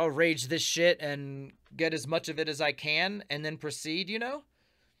 fuck it, I'll rage this shit and get as much of it as I can and then proceed, you know?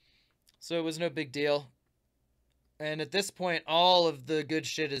 So it was no big deal. And at this point, all of the good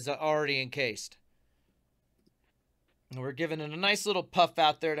shit is already encased. And we're giving it a nice little puff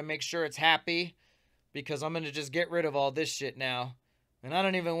out there to make sure it's happy, because I'm going to just get rid of all this shit now. And I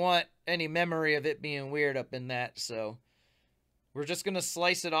don't even want any memory of it being weird up in that, so we're just going to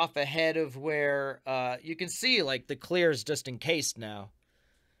slice it off ahead of where you can see, like, the clear is just encased now.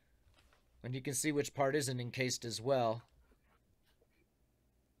 And you can see which part isn't encased as well.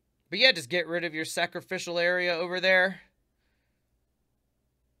 But yeah, just get rid of your sacrificial area over there.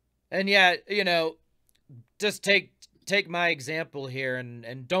 And yeah, you know, just take my example here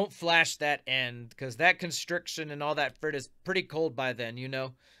and don't flash that end, because that constriction and all that Frit is pretty cold by then, you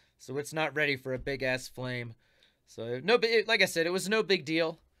know? So it's not ready for a big-ass flame. So, no, like I said, it was no big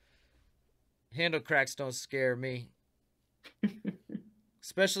deal. Handle cracks don't scare me.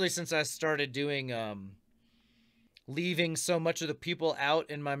 Especially since I started doing, leaving so much of the people out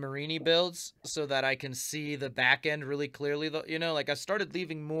in my Marini builds so that I can see the back end really clearly. You know, like, I started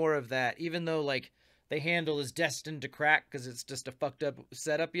leaving more of that, even though, like, the handle is destined to crack because it's just a fucked up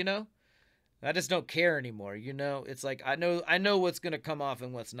setup, you know? I just don't care anymore, you know? It's like, I know what's going to come off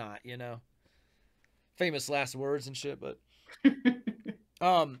and what's not, you know? Famous last words and shit, but...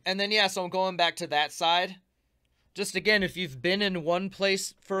 and then, yeah, so I'm going back to that side. Just, again, if you've been in one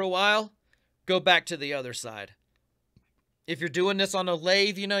place for a while, go back to the other side. If you're doing this on a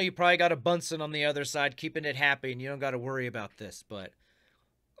lathe, you know, you probably got a Bunsen on the other side, keeping it happy, and you don't got to worry about this, but...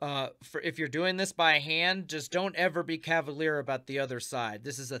 if you're doing this by hand, just don't ever be cavalier about the other side.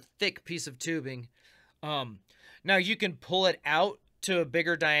 This is a thick piece of tubing. Now you can pull it out to a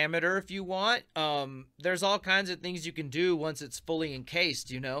bigger diameter if you want. There's all kinds of things you can do once it's fully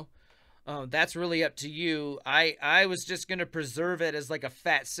encased, you know. That's really up to you. I was just going to preserve it as like a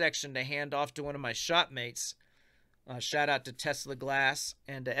fat section to hand off to one of my shop mates. Shout out to Tesla Glass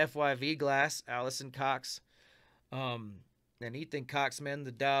and to FYV Glass, Allison Cox. And Ethan Cox, man,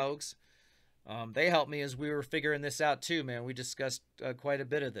 the dogs. They helped me as we were figuring this out too, man. We discussed quite a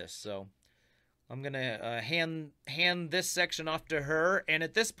bit of this, so I'm gonna hand this section off to her. And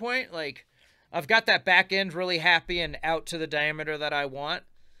at this point, like, I've got that back end really happy and out to the diameter that I want.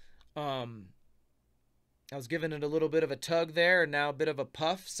 I was giving it a little bit of a tug there, and now a bit of a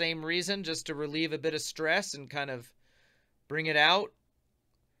puff. Same reason, just to relieve a bit of stress and kind of bring it out.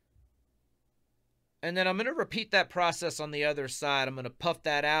 And then I'm going to repeat that process on the other side. I'm going to puff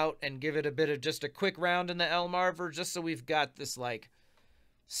that out and give it a bit of just a quick round in the Elmarver, just so we've got this, like,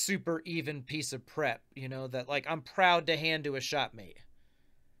 super even piece of prep, you know, that, like, I'm proud to hand to a shopmate.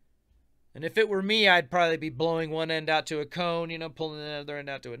 And if it were me, I'd probably be blowing one end out to a cone, you know, pulling the other end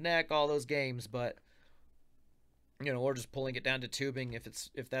out to a neck, all those games, but, you know, or just pulling it down to tubing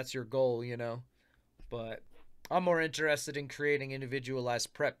if that's your goal, you know. But I'm more interested in creating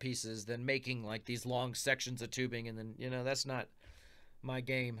individualized prep pieces than making, like, these long sections of tubing, and then, you know, that's not my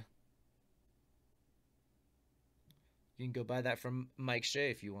game. You can go buy that from Mike Shea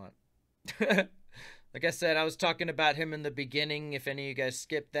if you want. Like I said, I was talking about him in the beginning, if any of you guys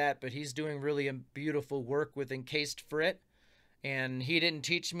skipped that, but he's doing really beautiful work with encased Frit, and he didn't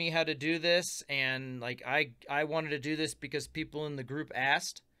teach me how to do this, and, like, I wanted to do this because people in the group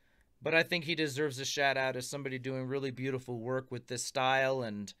asked. But I think he deserves a shout out as somebody doing really beautiful work with this style.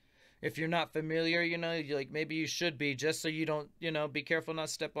 And if you're not familiar, you know, like, maybe you should be, just so you don't, you know, be careful not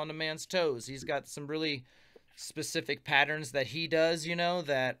to step on a man's toes. He's got some really specific patterns that he does, you know,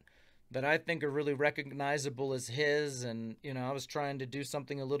 that I think are really recognizable as his. And, you know, I was trying to do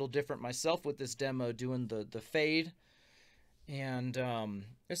something a little different myself with this demo, doing the fade. And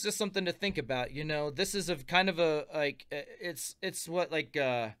it's just something to think about, you know. This is a kind of a, like, it's what, like,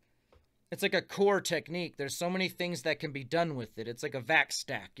 it's like a core technique. There's so many things that can be done with it. It's like a vac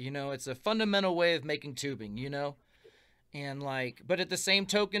stack, you know. It's a fundamental way of making tubing, you know. And, like, but at the same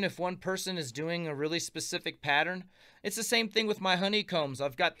token, if one person is doing a really specific pattern, it's the same thing with my honeycombs.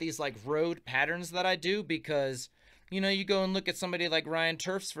 I've got these, like, road patterns that I do because, you know, you go and look at somebody like Ryan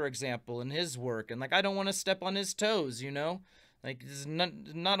Turfs, for example, and his work, and, like, I don't want to step on his toes, you know. Like,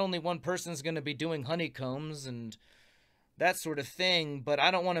 not only one person's going to be doing honeycombs and that sort of thing, but I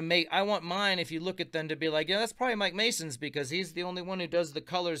don't want to I want mine, if you look at them, to be like, yeah, that's probably Mike Mason's because he's the only one who does the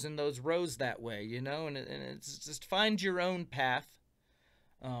colors in those rows that way, you know, and it's just find your own path.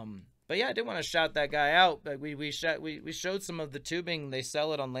 But yeah, I did want to shout that guy out. But we showed some of the tubing. They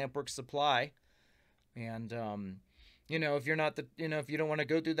sell it on Lampwork Supply, and you know, if you're not the, you know, if you don't want to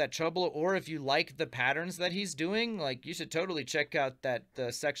go through that trouble, or if you like the patterns that he's doing, like, you should totally check out that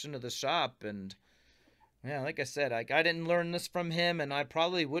section of the shop. And yeah, like I said, I didn't learn this from him, and I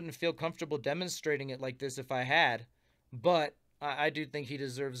probably wouldn't feel comfortable demonstrating it like this if I had. But I do think he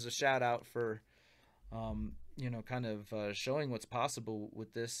deserves a shout out for, you know, kind of showing what's possible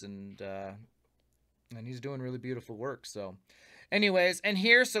with this, and he's doing really beautiful work. So, anyways, and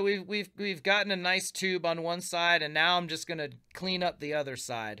here, so we've gotten a nice tube on one side, and now I'm just gonna clean up the other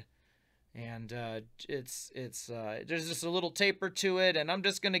side. And there's just a little taper to it, and I'm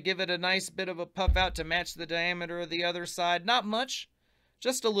just gonna give it a nice bit of a puff out to match the diameter of the other side. Not much,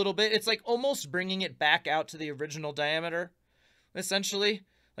 just a little bit. It's like almost bringing it back out to the original diameter, essentially.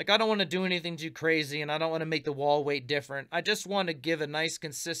 Like, I don't want to do anything too crazy, and I don't want to make the wall weight different. I just want to give a nice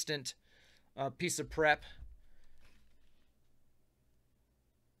consistent piece of prep.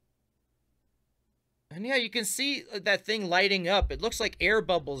 And yeah, you can see that thing lighting up. It looks like air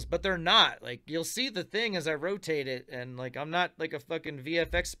bubbles, but they're not. Like, you'll see the thing as I rotate it, and like, I'm not like a fucking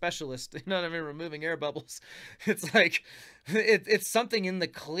VFX specialist, you know what I mean, removing air bubbles. It's like, it's something in the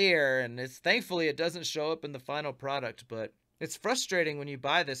clear, and it's, thankfully it doesn't show up in the final product. But it's frustrating when you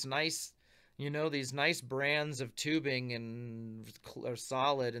buy this nice, you know, these nice brands of tubing, and are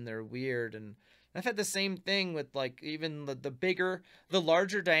solid, and they're weird. And I've had the same thing with, like, even the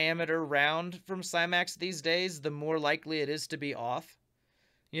larger diameter round from Cymax these days, the more likely it is to be off.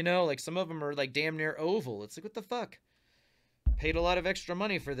 You know, like, some of them are like damn near oval. It's like, what the fuck? Paid a lot of extra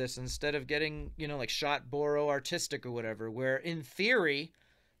money for this instead of getting, you know, like shot boro artistic or whatever, where in theory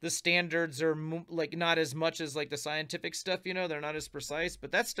the standards are like not as much as like the scientific stuff, you know, they're not as precise,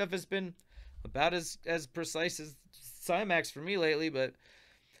 but that stuff has been about as precise as Cymax for me lately. But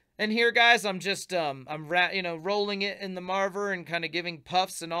and here, guys, I'm just you know, rolling it in the Marver and kind of giving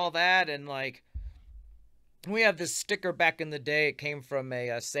puffs and all that. And like, we have this sticker back in the day. It came from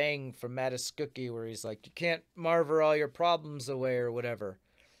a saying from Mattis Cookie, where he's like, you can't Marver all your problems away or whatever.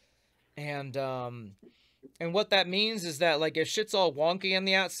 And what that means is that, like, if shit's all wonky on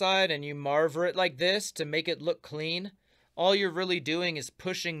the outside and you Marver it like this to make it look clean, all you're really doing is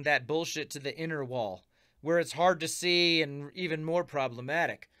pushing that bullshit to the inner wall, where it's hard to see and even more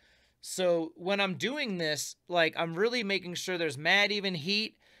problematic. So when I'm doing this, like, I'm really making sure there's mad even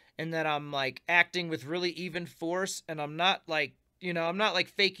heat, and that I'm like acting with really even force, and I'm not like, you know, I'm not like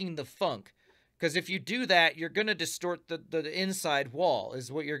faking the funk. Because if you do that, you're going to distort the inside wall,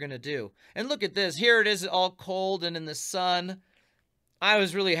 is what you're going to do. And look at this. Here it is, all cold and in the sun. I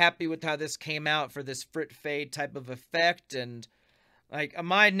was really happy with how this came out for this Frit fade type of effect. And like,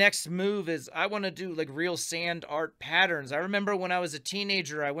 my next move is I want to do like real sand art patterns. I remember when I was a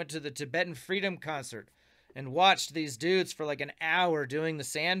teenager, I went to the Tibetan Freedom concert and watched these dudes for like an hour doing the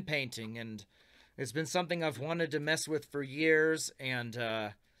sand painting. And it's been something I've wanted to mess with for years. And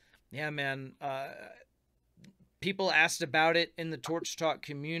yeah, man, people asked about it in the Torch Talk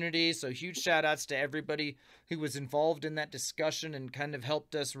community. So huge shout outs to everybody who was involved in that discussion and kind of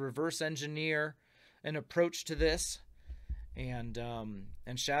helped us reverse engineer an approach to this. And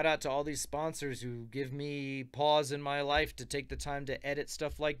shout out to all these sponsors who give me pause in my life to take the time to edit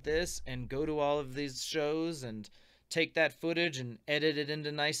stuff like this and go to all of these shows and take that footage and edit it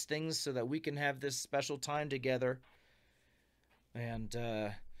into nice things so that we can have this special time together and,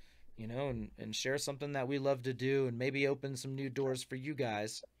 you know, and share something that we love to do and maybe open some new doors for you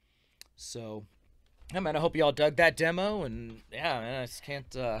guys. So, yeah, man, I hope you all dug that demo. And yeah, man, I just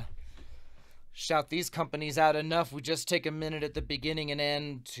can't, shout these companies out enough. We just take a minute at the beginning and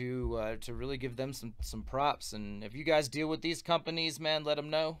end to really give them some props. And if you guys deal with these companies, man, let them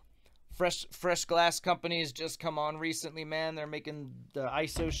know. Fresh Glass companies just come on recently, man. They're making the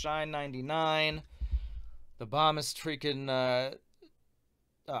ISO Shine 99, the bombest freaking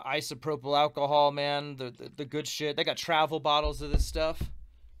isopropyl alcohol, man. The good shit. They got travel bottles of this stuff.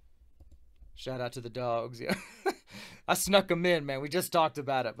 Shout out to the dogs. Yeah. I snuck them in, man. We just talked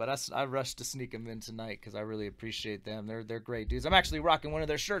about it, but I rushed to sneak them in tonight because I really appreciate them. They're great dudes. I'm actually rocking one of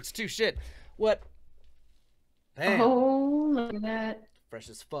their shirts too. Shit. What? Damn. Oh, look at that. Fresh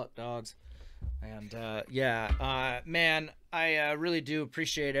as fuck, dogs. And yeah, man, I really do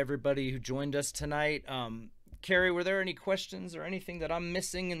appreciate everybody who joined us tonight. Carrie, were there any questions or anything that I'm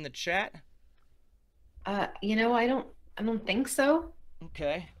missing in the chat? You know, I don't think so.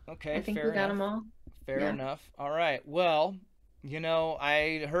 Okay. I think we got them all. Fair enough. All right. Well, you know,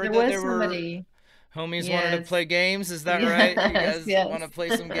 I heard that there were homies wanted to play games. Is that right? You guys want to play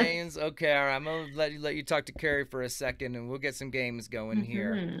some games? Okay. All right. I'm going to let you talk to Carrie for a second, and we'll get some games going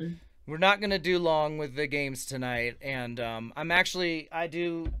here. we're not going to do long with the games tonight. And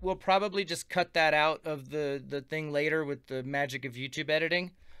we'll probably just cut that out of the thing later with the magic of YouTube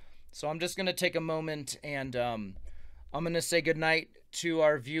editing. So I'm just going to take a moment and I'm going to say goodnight to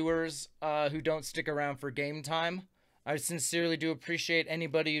our viewers who don't stick around for game time. I sincerely do appreciate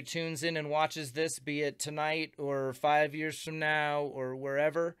anybody who tunes in and watches this, be it tonight or 5 years from now or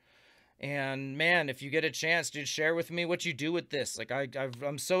wherever. And man, if you get a chance, dude, share with me what you do with this. Like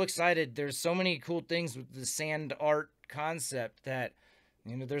I'm so excited. There's so many cool things with the sand art concept that,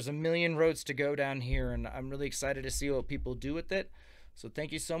 you know, there's a million roads to go down here, and I'm really excited to see what people do with it. So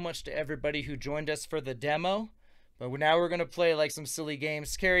thank you so much to everybody who joined us for the demo. But now we're gonna play like some silly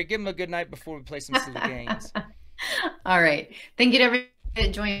games. Carrie, give them a good night before we play some silly games. All right. Thank you to everybody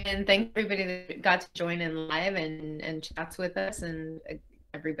that joined in. Thank everybody that got to join in live and chats with us, and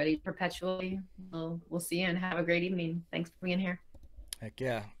everybody perpetually. We'll see you and have a great evening. Thanks for being here. Heck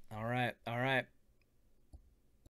yeah. All right.